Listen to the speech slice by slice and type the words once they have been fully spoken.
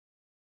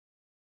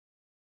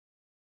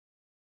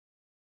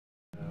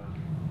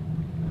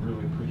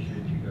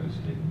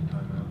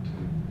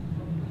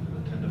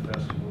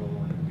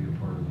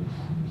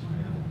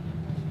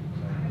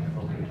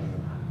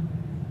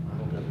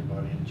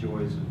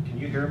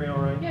you hear me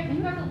all right? Yeah, can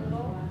you have a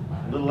little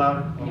louder? A little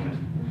louder? Okay.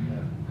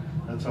 Yeah.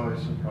 That's always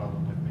a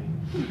problem with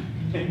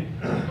me.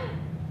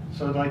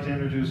 So I'd like to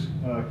introduce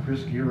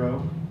Chris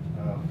Gero,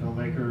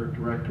 filmmaker,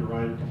 director,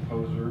 writer,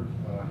 composer.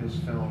 His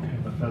film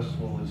in the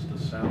festival is The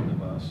Sound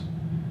of Us,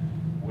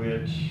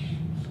 which,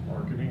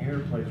 marketing here,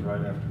 plays right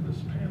after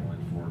this panel at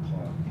 4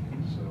 o'clock.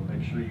 So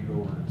make sure you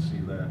go over and see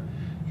that.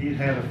 He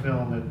had a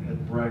film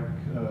at Breck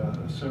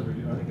I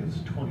think it's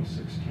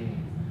 2016,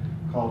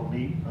 called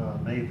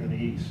Nathan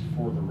East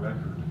for the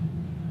Record,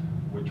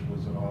 which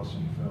was an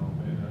awesome film.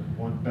 And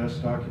won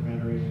Best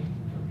Documentary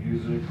for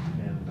Music,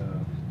 and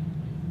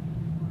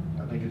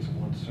I think it's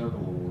won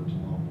several awards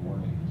along the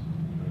way,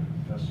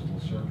 the festival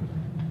circuit.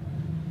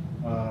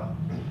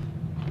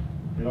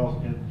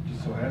 It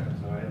just so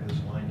happens that I have this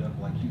lined up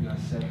like you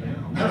guys sat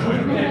down.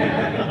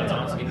 That's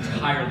awesome.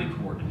 Entirely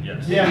coordinated,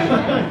 yes.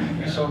 Yeah,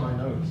 you saw my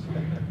notes.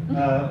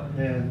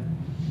 And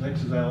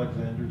next is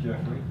Alexander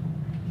Jeffrey.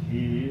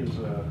 He is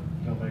a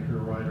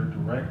filmmaker, writer,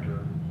 director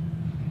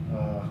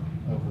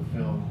of the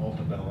film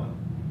Molto,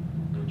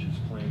 which is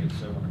playing at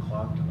 7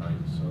 o'clock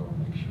tonight, so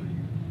make sure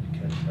you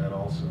catch that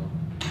also.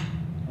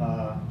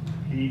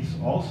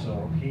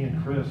 He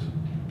and Chris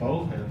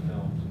both had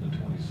films in the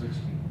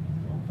 2016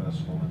 film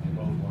festival, and they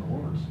both won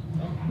awards.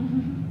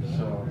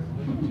 So,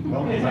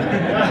 well, no,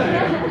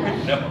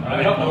 I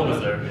was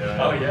there.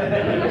 Yeah. Oh, yeah.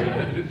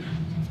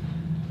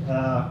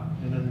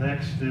 And then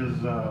next is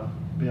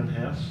Ben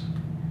Hess.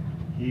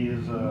 He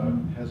is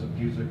has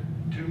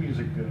two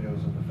music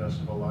videos in the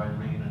festival,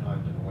 Irene and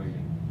I've Been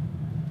Waiting.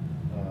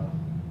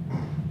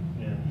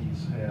 And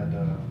he's had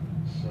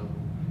some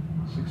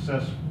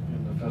success in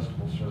the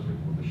festival circuit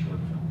with a short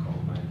film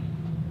called Maggie.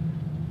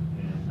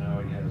 And now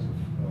he has a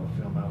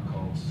film out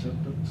called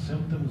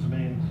Symptoms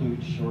May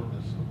Include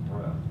Shortness of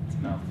Breath. It's a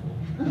mouthful.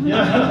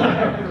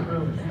 Yeah,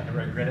 really. I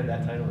regretted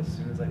that title as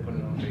soon as I put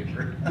it on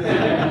paper.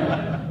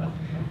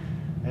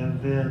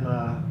 And then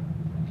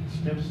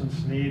Stimson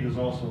Snead is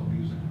also a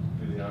music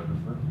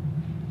videographer,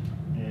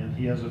 and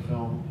he has a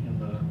film in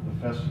the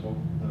festival,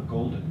 The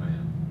Golden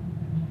Man,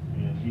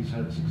 and he's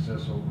had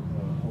success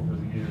over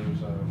the years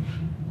with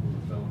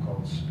a film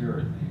called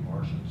Spirit, a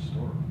Martian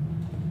Story,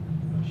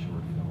 a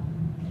short film.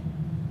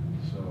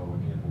 So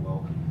again,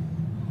 welcome.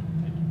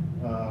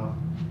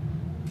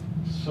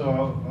 So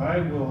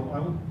I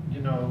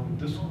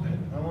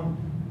want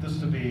this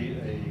to be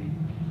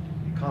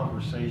a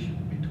conversation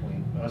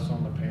between us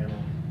on the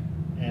panel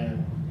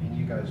and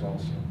you guys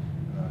also.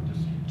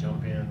 Just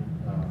jump in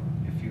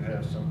if you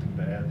have something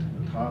to add to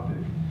the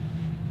topic.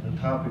 The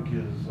topic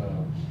is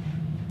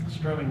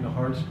strumming the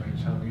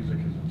heartstrings, how music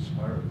has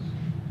inspired us.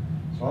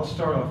 So I'll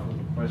start off with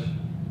a question,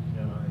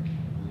 and I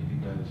believe you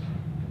guys,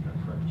 I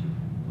prepped you a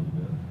little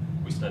bit.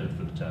 We studied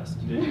for the test.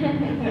 Did you?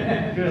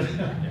 Good.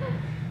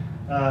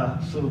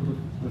 So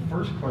the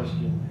first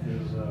question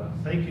is,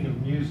 thinking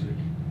of music,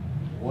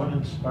 what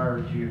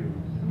inspired you?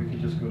 And we can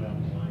just go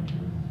down the line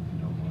here, if you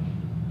don't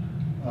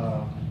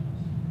mind.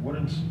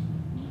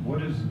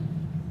 What is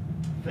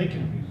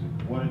thinking of music?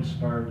 What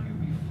inspired you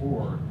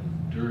before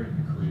and during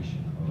the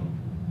creation of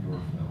your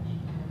film?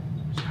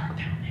 Start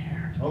down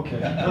there. Okay.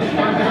 Let's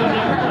start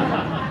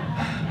down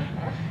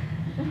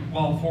there.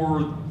 Well, for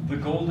The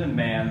Golden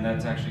Man,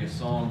 that's actually a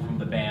song from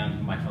the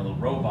band My Fellow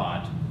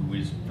Robot, who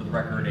is, for the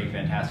record, a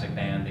fantastic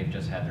band. They've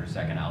just had their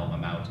second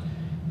album out.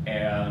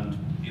 And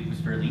it was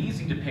fairly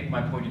easy to pick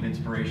my point of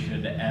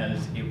inspiration,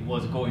 as it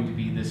was going to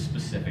be this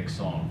specific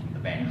song from the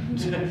band.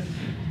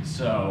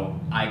 So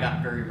I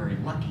got very, very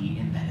lucky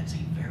in that it's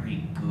a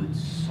very good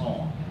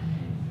song.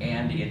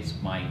 And it's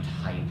my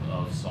type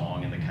of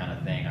song and the kind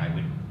of thing I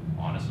would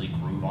honestly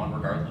groove on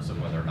regardless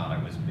of whether or not I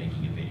was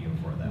making a video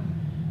for them.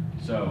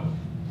 So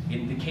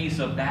in the case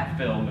of that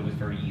film, it was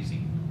very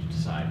easy to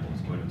decide what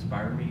was going to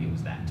inspire me. It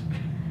was that.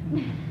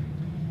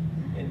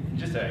 And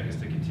just I guess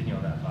to continue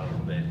on that thought a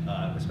little bit,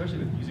 especially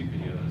with music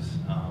videos,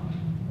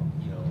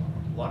 you know,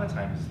 a lot of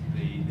times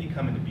they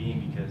come into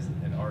being because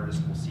an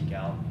artist will seek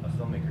out a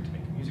filmmaker to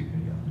make a music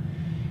video.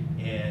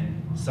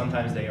 And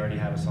sometimes they already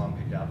have a song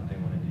picked out that they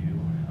want to do,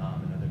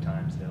 and other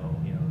times they'll,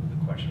 you know,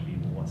 the question will be,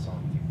 well, what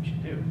song do you think we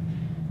should do?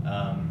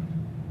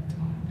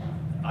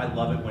 I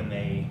love it when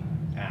they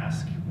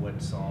ask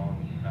what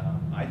song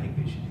I think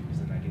they should do, because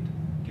then I get to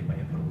get my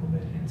input a little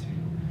bit into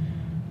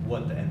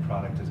what the end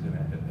product is going to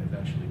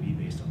eventually be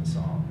based on the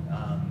song.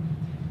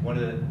 One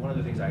of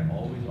the things I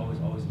always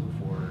look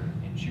for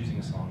in choosing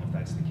a song, if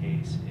that's the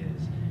case,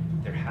 is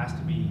there has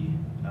to be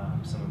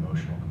some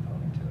emotional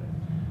component to it.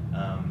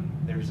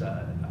 There's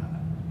the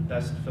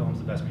best films,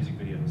 the best music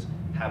videos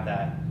have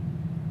that,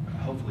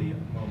 hopefully, a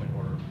moment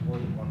or more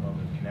than one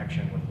moment of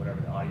connection with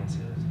whatever the audience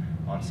is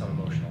on some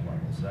emotional level.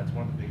 So that's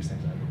one of the biggest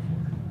things I look for.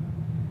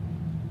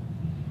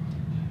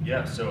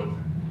 Yeah, so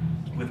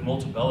with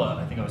Molto,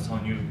 I think I was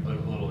telling you a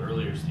little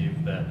earlier,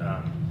 Steve, that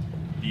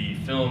the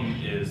film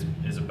is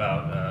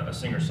about a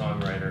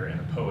singer-songwriter and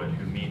a poet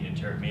who meet in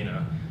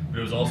Taormina, but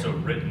it was also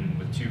written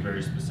with two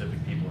very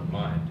specific people in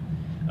mind.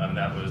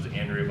 That was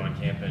Andrea Van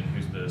Kampen,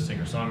 who's the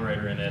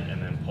singer-songwriter in it,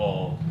 and then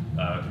Paul,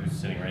 who's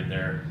sitting right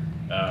there.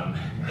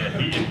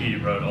 And he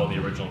wrote all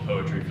the original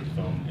poetry for the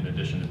film in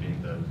addition to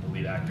being the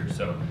lead actor.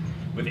 So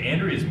with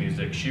Andrea's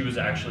music, she was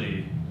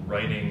actually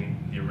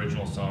writing the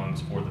original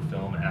songs for the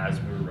film as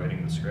we were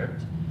writing the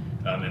script.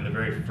 And the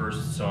very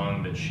first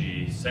song that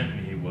she sent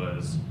me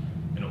was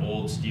an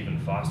old Stephen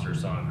Foster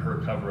song,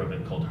 her cover of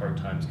it called Hard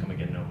Times Come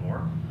Again No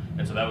More.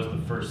 And so that was the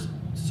first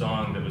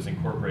song that was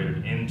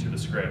incorporated into the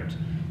script.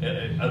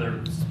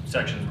 Other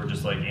sections were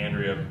just like,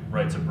 Andrea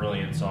writes a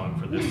brilliant song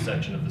for this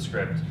section of the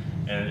script,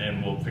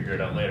 and we'll figure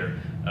it out later.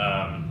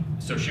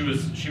 So she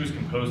was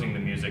composing the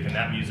music, and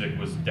that music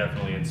was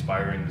definitely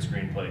inspiring the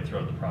screenplay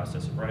throughout the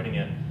process of writing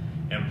it.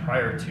 And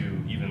prior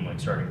to even like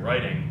starting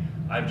writing,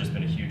 I've just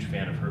been a huge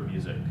fan of her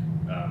music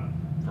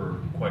for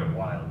quite a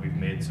while. We've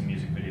made some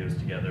music videos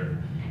together,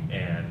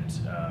 and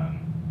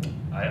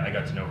I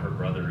got to know her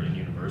brother in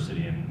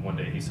university, and one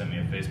day he sent me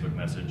a Facebook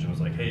message and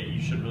was like, hey,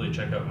 you should really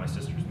check out my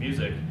sister's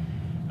music.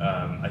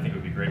 I think it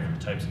would be great for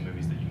the types of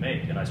movies that you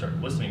make. And I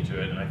started listening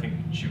to it, and I think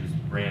she was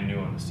brand new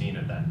on the scene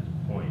at that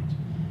point.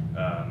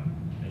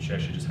 And she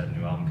actually just had a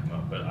new album come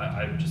out. But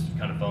I just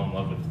kind of fell in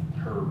love with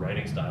her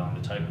writing style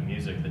and the type of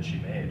music that she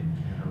made.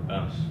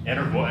 And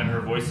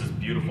her voice is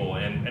beautiful.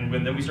 And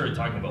then we started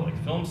talking about like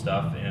film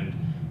stuff, and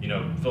you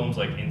know, films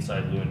like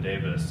Inside Llewyn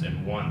Davis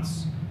and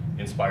Once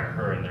inspired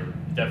her, and they're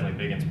definitely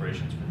big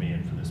inspirations for me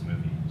and for this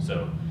movie.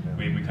 So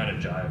we kind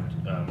of jived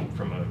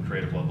from a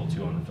creative level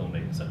too on the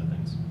filmmaking side of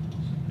things.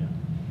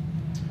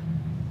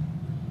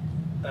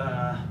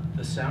 Yeah.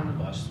 The Sound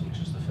of Us, which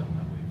is the film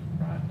that we've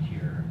brought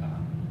here,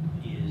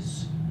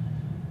 is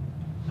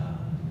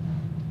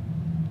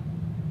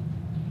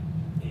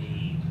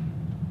a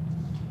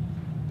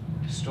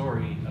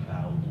story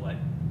about what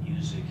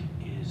music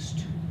is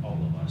to all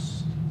of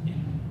us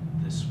in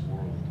this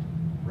world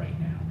right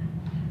now.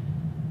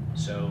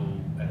 So,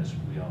 as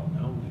we all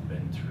know, we've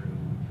been through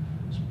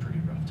some pretty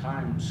rough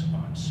times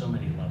on so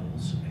many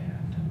levels, and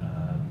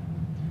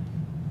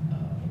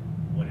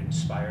what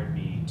inspired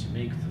me to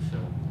make the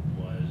film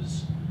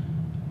was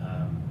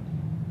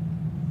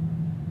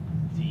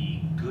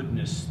the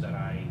goodness that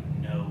I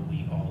know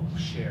we all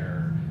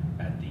share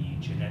at the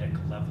genetic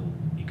level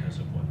because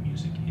of what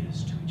music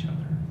is to each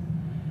other.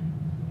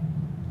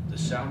 The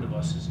Sound of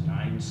Us is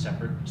 9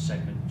 separate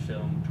segment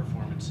film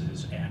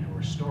performances and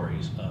or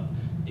stories of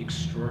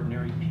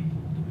extraordinary people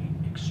doing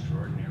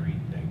extraordinary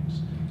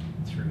things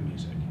through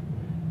music.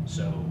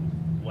 So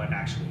what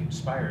actually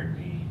inspired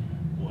me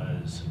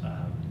was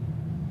a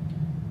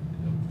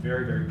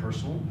very, very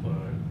personal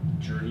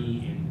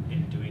journey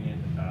in doing it.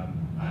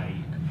 I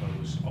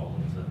compose all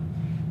of the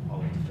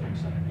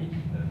films that I make,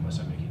 unless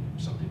I'm making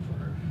something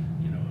for,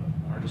 you know,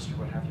 an artist or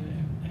what have you.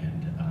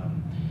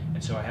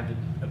 And so I have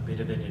a bit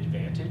of an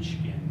advantage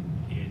in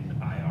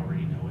I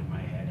already know in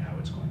my head how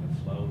it's going to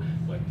flow,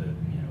 what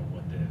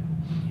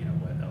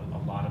a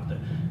lot of the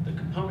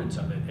components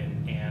of it,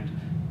 and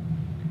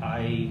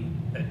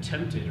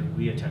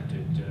we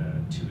attempted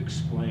to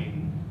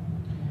explain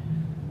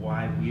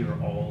why we are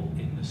all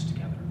in this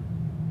together.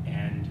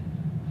 And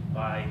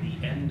by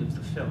the end of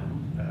the film,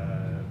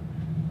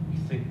 we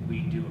think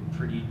we do a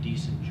pretty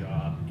decent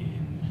job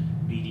in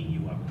beating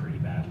you up pretty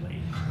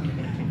badly.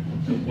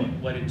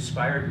 What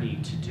inspired me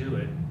to do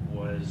it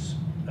was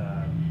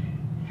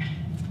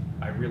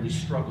I really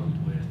struggled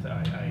with,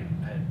 I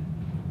had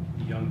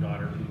a young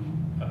daughter who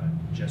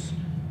just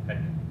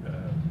had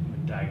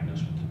been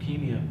diagnosed with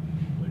leukemia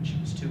when she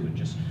was 2, and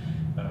just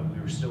we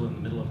were still in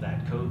the middle of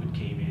that. COVID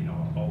came in. A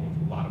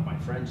lot of my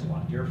friends, a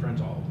lot of your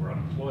friends, all were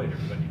unemployed.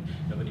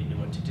 Nobody knew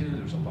what to do.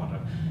 There was a lot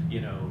of, you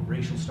know,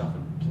 racial stuff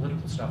and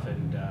political stuff,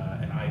 and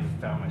I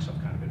found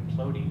myself kind of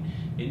imploding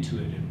into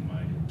it. And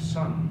my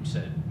son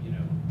said, you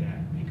know,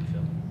 Dad, make a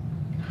film,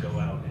 go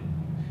out and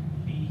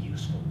be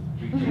useful,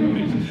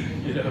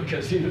 you know,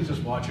 because he was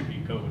just watching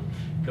me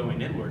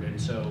going inward.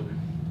 And so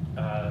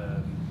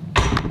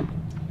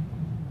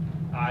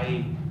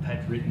I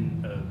had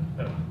written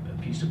a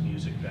piece of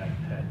music that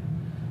had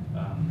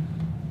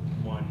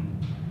won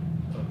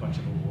a bunch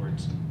of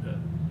awards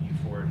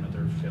for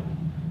another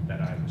film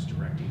that I was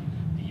directing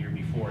the year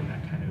before, and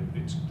that kind of,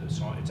 it's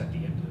at the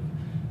end of,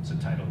 it's a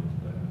title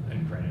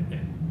and credit,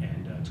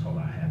 and it's called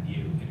I Have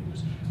You, and it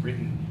was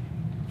written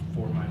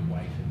for my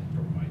wife and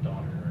for my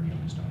daughter, our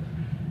youngest daughter,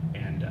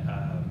 and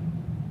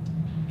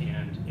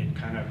it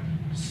kind of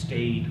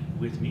stayed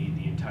with me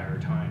the entire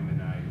time,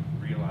 and I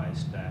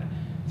realized that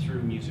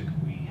through music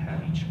we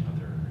have each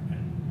other,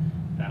 and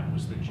that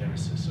was the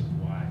genesis of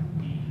why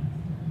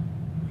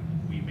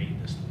we made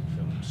this little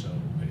film. So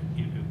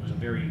it was a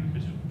very,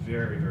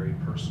 very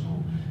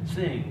personal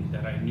thing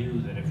that I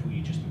knew that if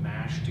we just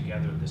mashed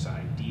together this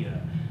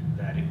idea,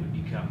 that it would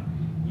become,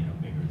 you know,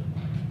 bigger than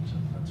life. So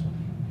that's what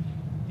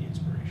the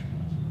inspiration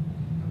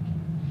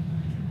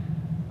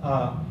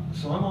was.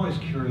 So I'm always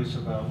curious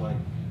about, like,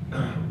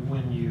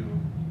 when you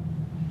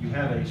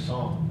have a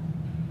song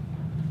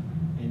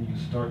and you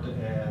start to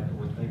add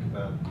or think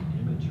about the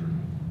imagery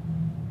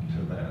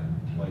to that,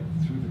 like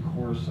through the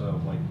course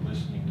of like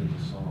listening to the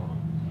song,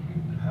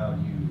 how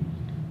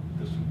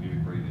this would be a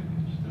great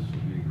image, this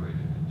would be a great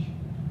image.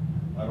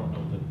 I don't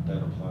know that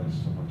that applies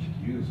so much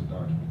to you as a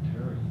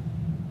documentarian,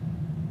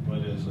 but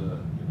as a,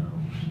 you know,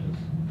 as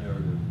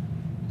narrative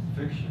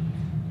fiction,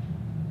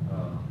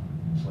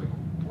 it's like,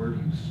 where do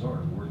you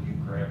start? Where do you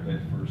grab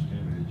that first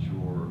image?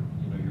 Or,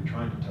 you know, you're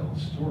trying to tell a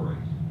story,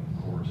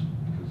 of course,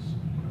 because,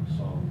 you know,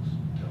 songs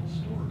tell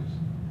stories.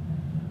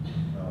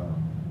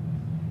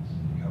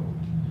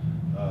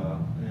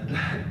 And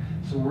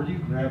so where do you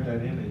grab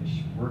that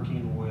image?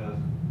 Working with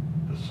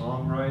the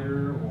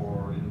songwriter,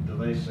 or do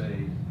they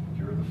say,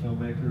 you're the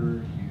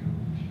filmmaker,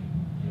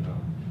 you know,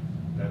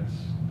 that's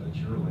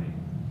your lane?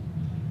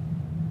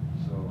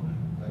 So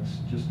that's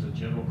just a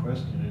general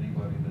question,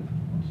 anybody that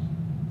wants to.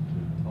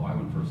 Oh, I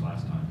went first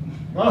last time.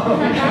 I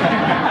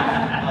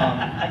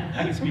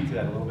can speak to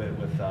that a little bit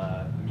with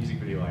the music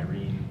video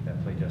Irene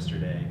that played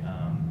yesterday.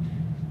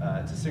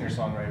 It's a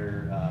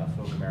singer-songwriter,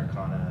 folk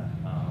Americana,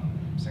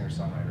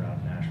 singer-songwriter out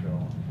of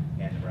Nashville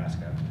and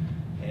Nebraska.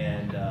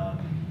 And the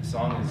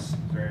song is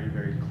very,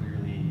 very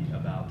clearly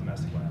about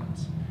domestic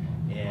violence.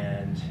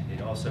 And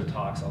it also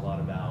talks a lot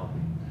about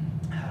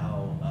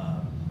how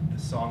the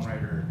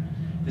songwriter,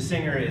 the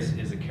singer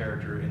is a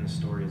character in the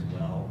story as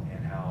well,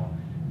 and how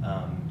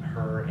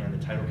her and the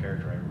title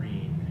character,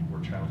 Irene, were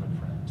childhood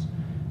friends.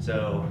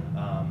 So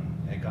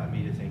it got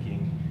me to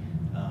thinking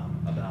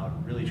about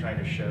really trying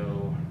to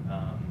show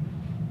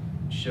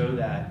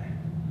that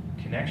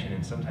connection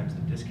and sometimes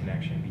the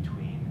disconnection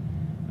between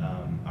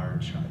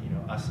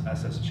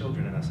us as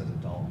children and us as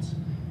adults,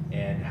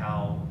 and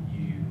how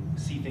you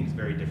see things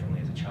very differently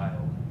as a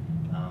child,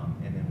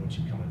 and then once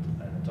you become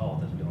an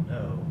adult, as we all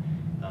know,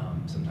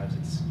 sometimes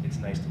it's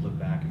nice to look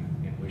back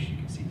and wish you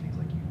could see things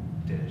like you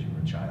did as you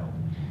were a child.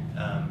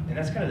 And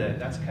that's kind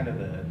of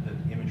the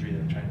imagery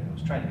that I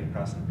was trying to get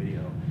across in the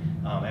video.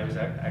 I was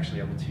actually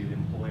able to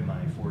employ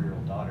my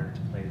 4-year-old daughter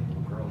to play the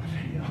little girl in the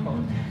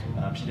video.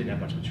 She didn't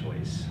have much of a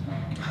choice,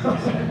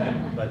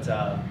 but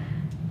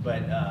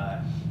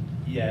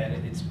yeah,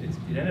 it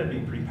ended up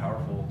being pretty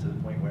powerful to the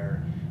point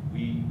where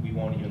we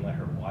won't even let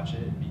her watch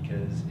it,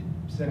 because it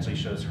essentially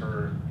shows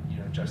her, you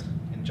know,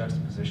 in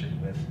juxtaposition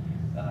with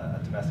a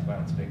domestic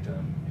violence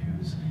victim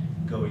who's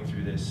going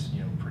through this,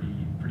 you know, pretty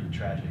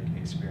tragic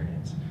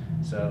experience.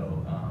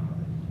 So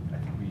I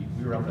think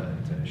we were able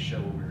to show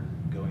what we were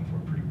going for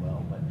pretty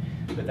well, but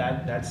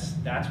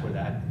that's where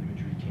that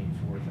imagery came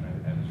forth, and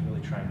I was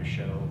really trying to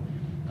show,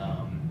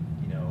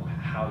 you know,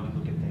 how you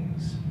look at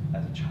things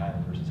as a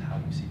child versus how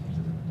you see things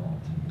as an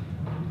adult.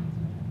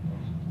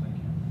 Thank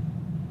you.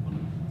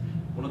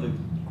 One of the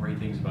great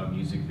things about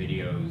music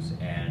videos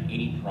and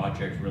any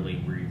project really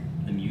where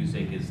the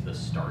music is the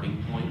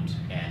starting point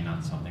and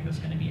not something that's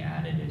going to be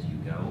added as you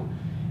go,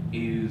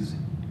 is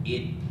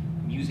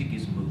music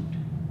is mood.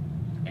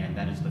 And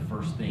that is the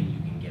first thing you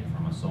can get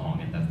from a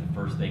song, and that's the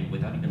first thing,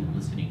 without even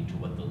listening to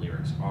what the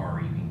lyrics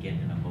are, you can get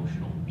an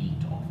emotional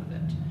beat off of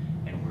it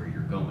and where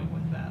you're going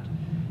with that.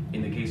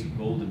 In the case of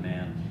Golden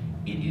Man,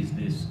 it is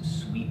this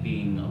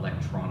sweeping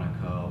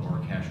electronica,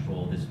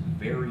 orchestral, this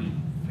very,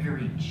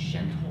 very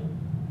gentle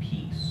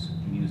piece,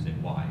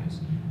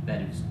 music-wise,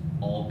 that is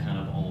all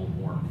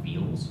warm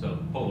feels, so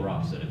polar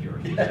opposite if you're a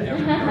music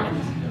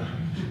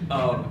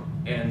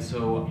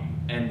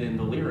and then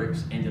the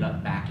lyrics ended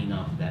up backing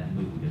up that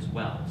mood as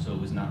well. So it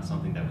was not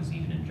something that was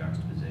even in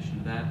juxtaposition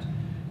to that.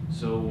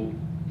 So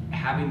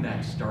having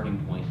that starting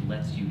point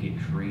lets you get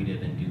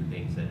creative and do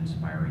things that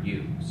inspire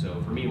you.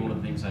 So for me, one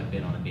of the things I've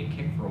been on a big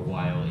kick for a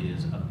while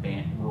is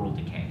rural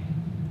decay,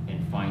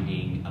 and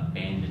finding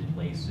abandoned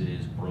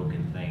places,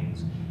 broken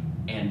things,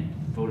 and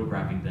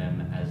photographing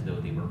them as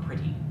though they were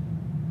pretty,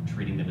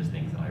 treating them as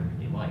things that I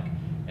really like.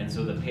 And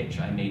so the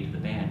pitch I made to the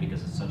band,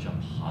 because it's such a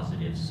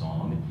positive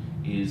song,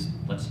 is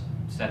let's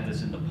set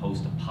this in the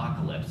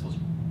post-apocalypse. Let's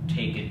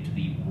take it to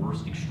the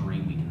worst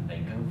extreme we can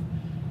think of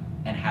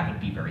and have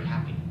it be very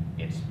happy.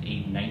 It's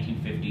a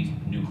 1950s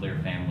nuclear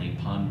family,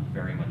 pun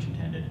very much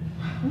intended,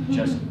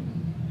 just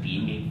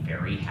being a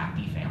very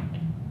happy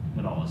family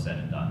when all is said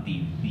and done.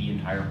 The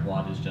entire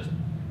plot is just a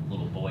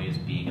little boy is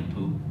being a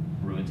poop,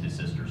 ruins his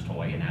sister's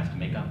toy, and has to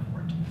make up for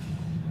it.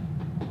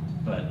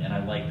 And I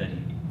like that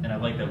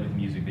with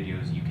music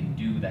videos, you can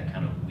do that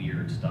kind of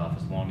weird stuff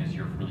as long as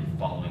you're really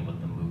following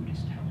what the mood is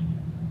telling you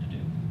to do.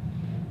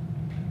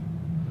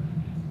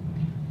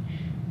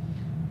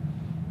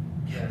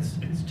 Yeah,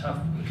 it's tough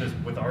because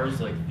with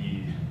ours, like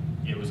the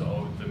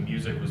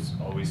music was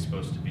always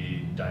supposed to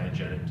be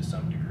diegetic to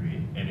some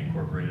degree and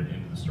incorporated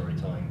into the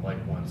storytelling, like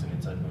Once and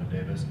Inside Llewyn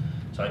Davis.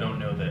 So I don't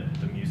know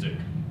that the music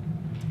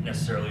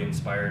necessarily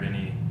inspired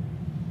any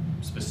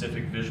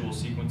specific visual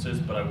sequences,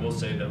 but I will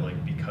say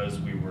that because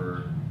we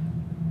were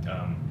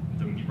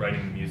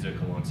writing the music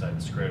alongside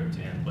the script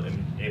and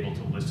able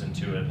to listen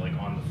to it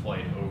on the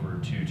flight over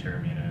to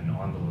Taormina and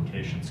on the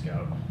location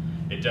scout,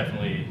 it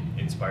definitely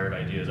inspired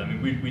ideas. I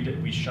mean,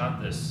 we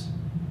shot this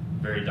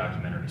very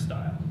documentary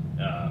style,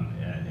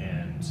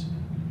 and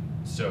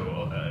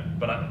so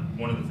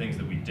one of the things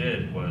that we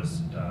did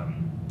was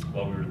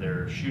while we were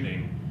there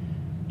shooting,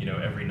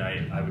 every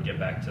night I would get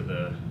back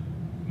to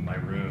my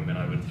room and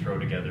I would throw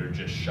together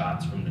just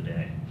shots from the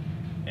day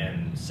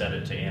and set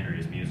it to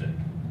Andrea's music.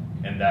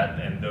 And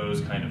and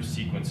those kind of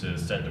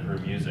sequences set to her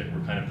music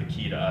were kind of the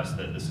key to us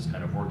that this is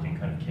kind of working,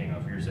 kind of keying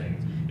off what you're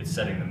saying. It's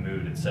setting the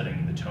mood, it's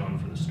setting the tone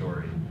for the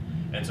story.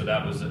 And so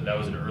that was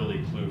an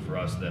early clue for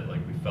us that like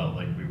we felt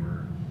like we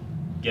were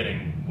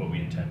getting what we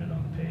intended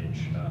on the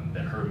page,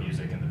 that her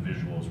music and the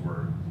visuals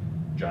were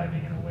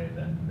jiving in a way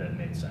that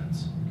made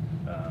sense.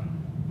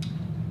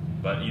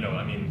 But you know,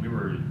 I mean, we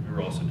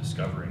were also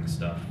discovering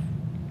stuff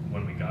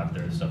when we got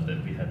there, stuff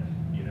that we had,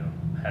 you know,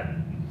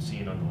 hadn't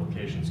seen on the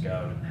location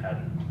scout and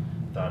hadn't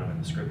thought of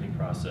in the scripting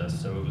process.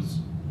 So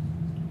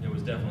it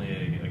was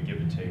definitely a give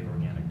and take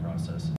organic process.